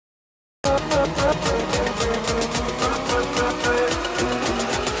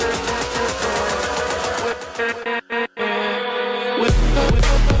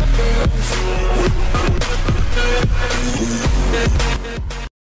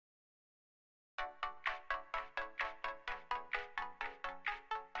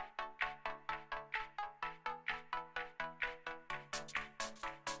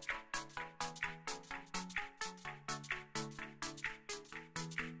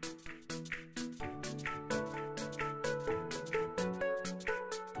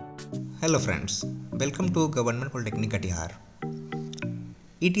Hello friends, welcome to Government Polytechnic Katihar.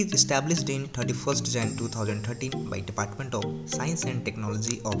 It is established in 31st Jan 2013 by Department of Science and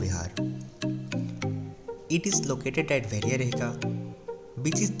Technology of Bihar. It is located at Veria,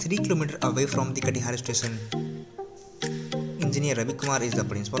 which is 3 km away from the Katihar station. Engineer Kumar is the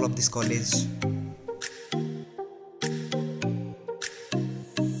principal of this college.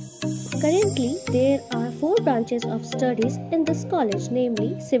 Currently, there are 4 branches of studies in this college,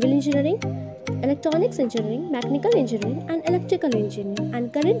 namely Civil Engineering, Electronics Engineering, Mechanical Engineering and Electrical Engineering,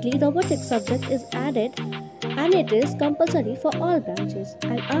 and currently robotics subject is added and it is compulsory for all branches,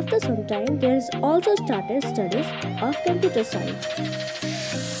 and after some time there is also started studies of computer science.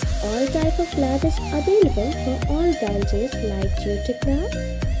 All type of lab is available for all branches like Geotech lab,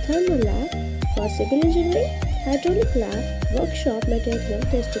 Thermal lab for Civil Engineering, Hydraulic lab, Workshop Material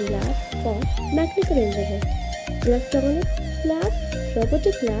Testing lab for Mechanical Engineering, Electronic lab,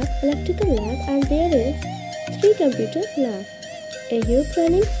 Robotic lab, Electrical lab, and there is 3 computer lab. A huge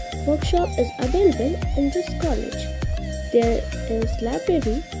training workshop is available in this college. There is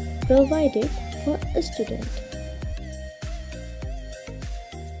library provided for a student.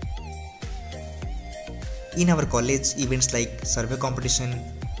 In our college, events like survey competition,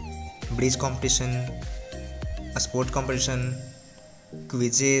 bridge competition, a sport competition,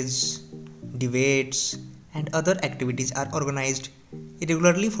 quizzes, debates, and other activities are organized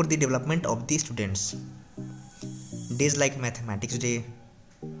regularly for the development of the students. Days like Mathematics Day,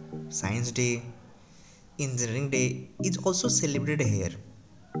 Science Day, Engineering Day is also celebrated here.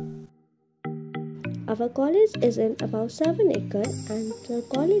 Our college is in about 7 acres and the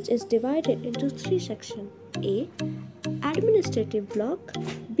college is divided into 3 sections. A. Administrative block,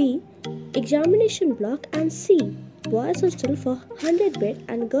 B. Examination block, and C. Boys hostel for 100 bed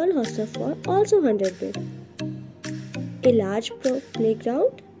and girl hostel for also 100 bed. A large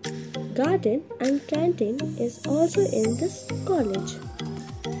playground, garden and canteen is also in this college.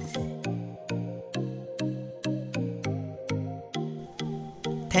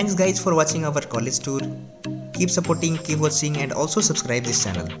 Thanks guys for watching our college tour. Keep supporting, keep watching and also subscribe this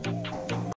channel.